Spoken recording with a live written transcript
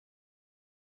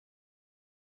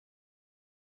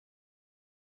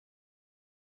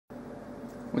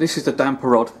Well, this is the damper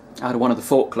rod out of one of the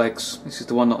fork legs. This is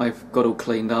the one that I've got all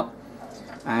cleaned up,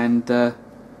 and the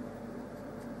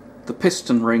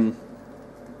piston ring,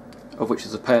 of which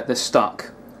is a pair, they're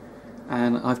stuck,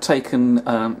 and I've taken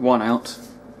one out,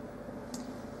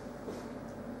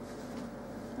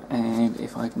 and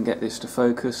if I can get this to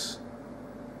focus,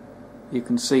 you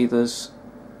can see there's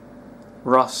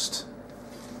rust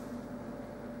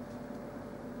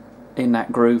in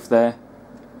that groove there,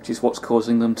 which is what's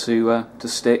causing them to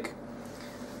stick.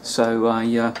 So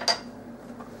I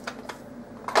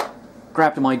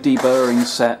grabbed my deburring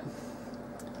set,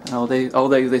 and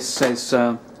although this says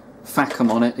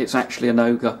Facom on it, it's actually an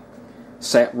Ogre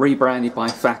set rebranded by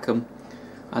Facom.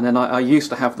 And then I used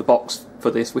to have the box for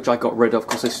this, which I got rid of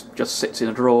because this just sits in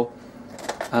a drawer,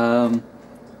 and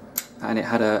it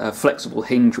had a flexible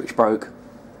hinge which broke,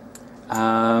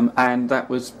 and that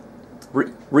was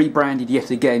rebranded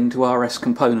yet again to RS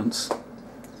Components,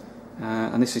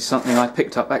 and this is something I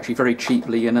picked up actually very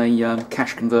cheaply in a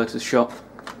cash converters shop.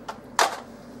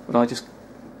 But I just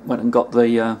went and got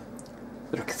the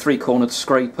three-cornered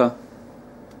scraper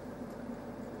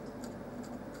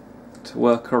to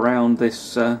work around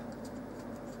this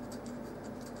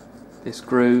this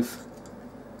groove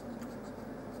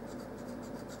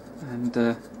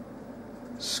and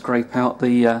scrape out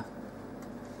the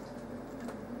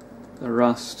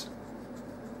rust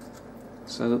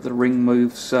so that the ring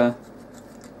moves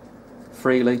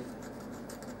freely.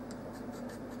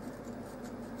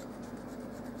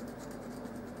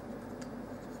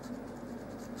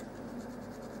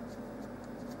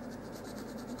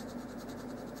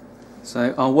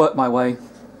 So I'll work my way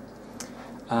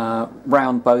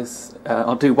round both.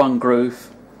 I'll do one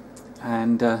groove,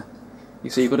 and you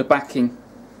see you've got a backing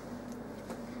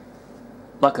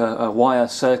like a wire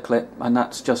circlet, and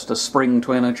that's just a spring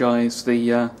to energise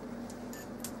the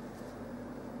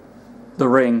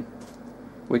ring,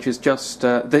 which is just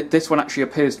this one actually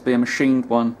appears to be a machined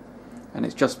one, and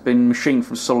it's just been machined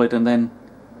from solid and then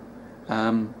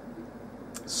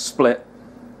split.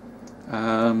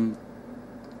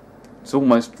 It's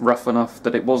almost rough enough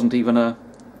that it wasn't even a...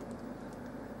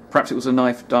 Perhaps it was a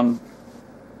knife done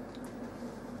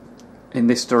in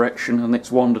this direction and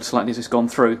it's wandered slightly as it's gone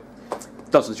through.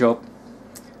 Does the job.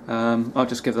 I'll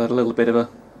just give that a little bit of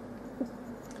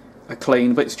a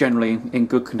clean, but it's generally in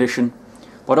good condition.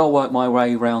 But I'll work my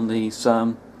way around these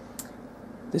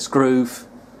this groove,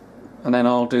 and then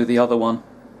I'll do the other one,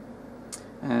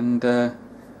 and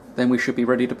then we should be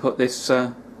ready to put this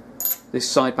this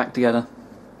side back together.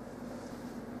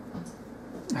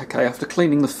 Okay, after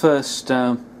cleaning the first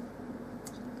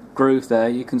groove there,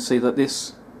 you can see that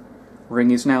this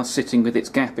ring is now sitting with its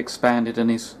gap expanded and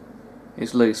is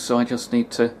loose, so I just need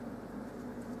to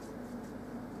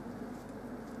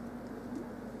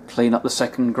clean up the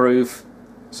second groove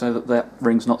so that that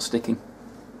ring's not sticking.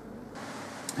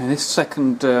 And this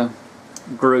second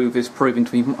groove is proving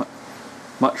to be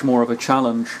much more of a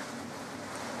challenge.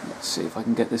 Let's see if I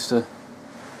can get this to...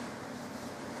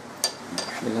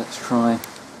 Actually, let's try...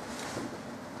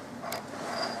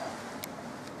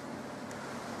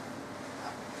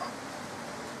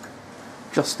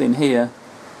 Just in here,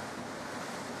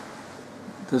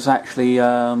 there's actually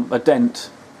a dent,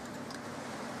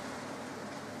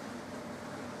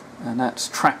 and that's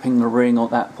trapping the ring at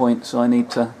that point, so I need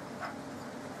to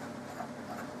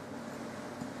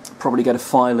probably get a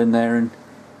file in there and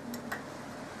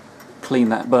clean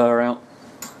that burr out.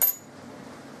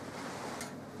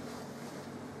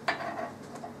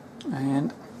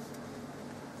 And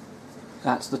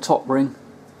that's the top ring,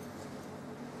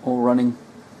 all running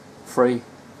free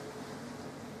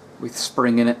with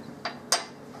spring in it.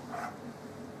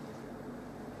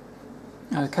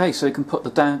 Okay, so you can put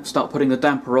the start putting the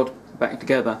damper rod back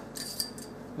together.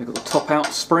 We've got the top out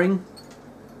spring,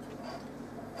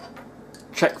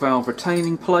 check valve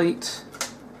retaining plate,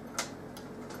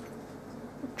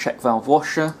 check valve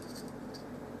washer,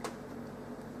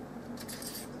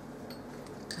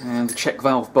 and the check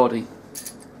valve body.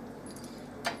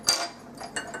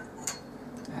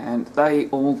 And they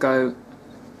all go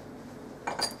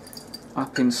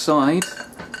up inside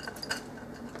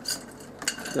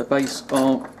the base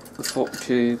of the fork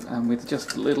tube, and with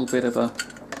just a little bit of a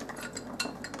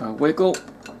wiggle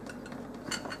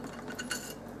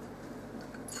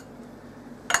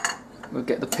we'll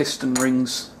get the piston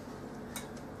rings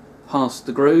past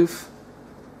the groove,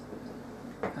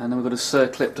 and then we've got a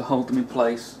circlip to hold them in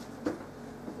place.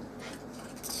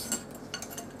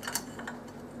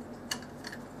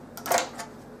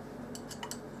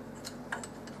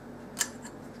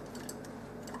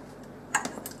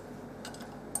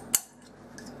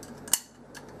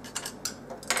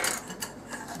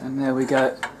 And there we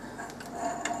go,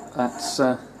 that's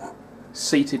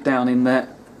seated down in there.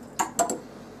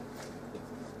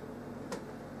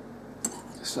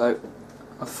 So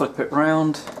I flip it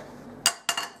round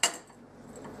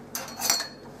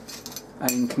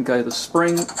and in can go the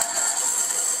spring,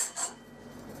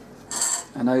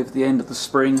 and over the end of the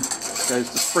spring goes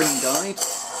the spring guide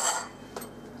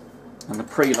and the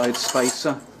preload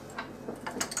spacer,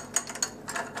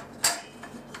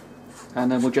 and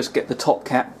then we'll just get the top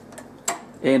cap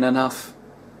in enough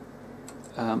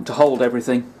to hold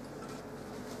everything,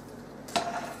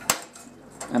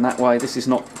 and that way this is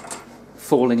not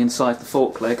falling inside the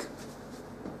fork leg.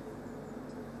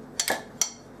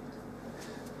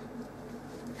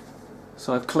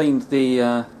 So I've cleaned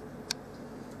the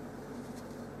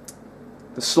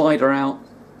slider out,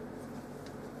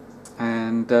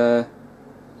 and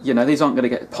you know, these aren't going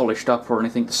to get polished up or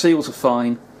anything. The seals are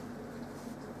fine.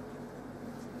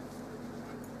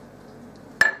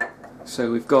 So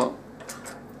we've got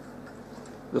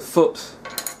the foot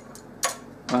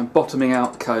bottoming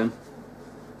out cone,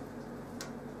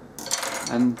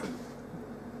 and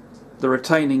the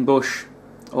retaining bush,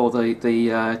 or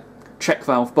the check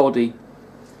valve body,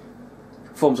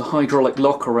 forms a hydraulic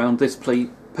lock around this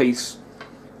piece,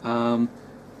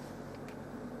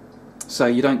 so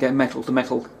you don't get metal to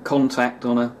metal contact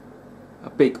on a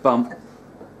big bump.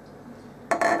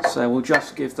 So we'll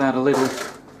just give that a little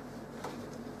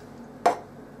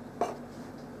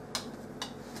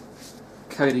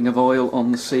coating of oil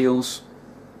on the seals.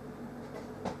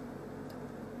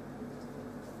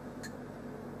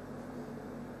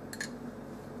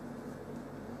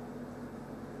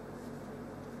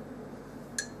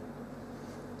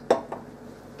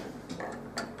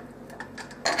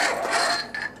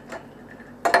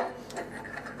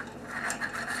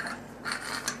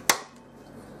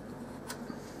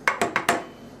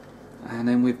 And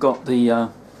then we've got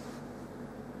the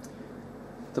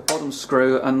bottom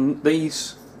screw, and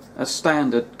these, as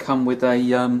standard, come with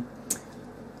a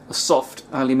soft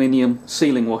aluminium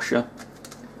sealing washer,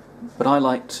 but I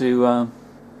like to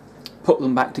put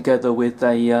them back together with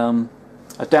a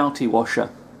Doughty washer,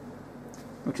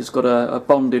 which has got a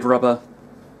bonded rubber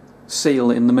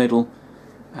seal in the middle.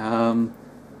 I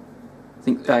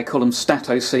think they call them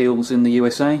Stato seals in the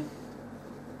USA.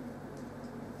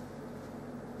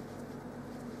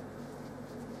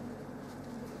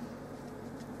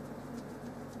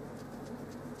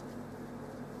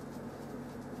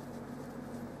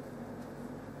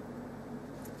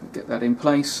 Get that in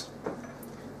place,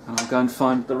 and I'll go and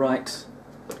find the right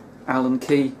Allen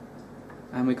key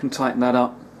and we can tighten that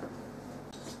up.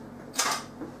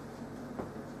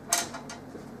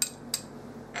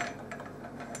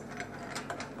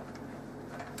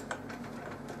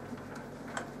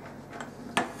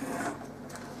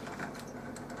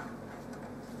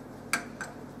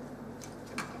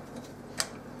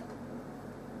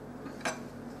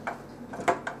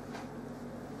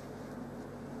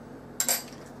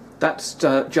 That's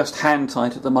just hand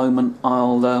tight at the moment.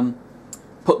 I'll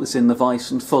put this in the vise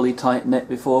and fully tighten it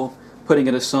before putting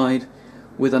it aside,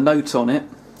 with a note on it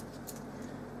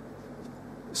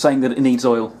saying that it needs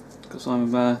oil, because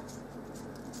I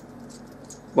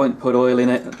won't put oil in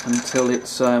it until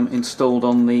it's installed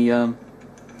on the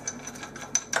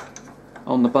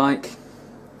bike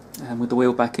and with the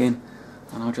wheel back in,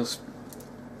 and I'll just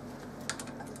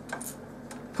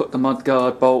put the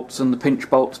mudguard bolts and the pinch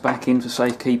bolts back in for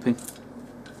safekeeping.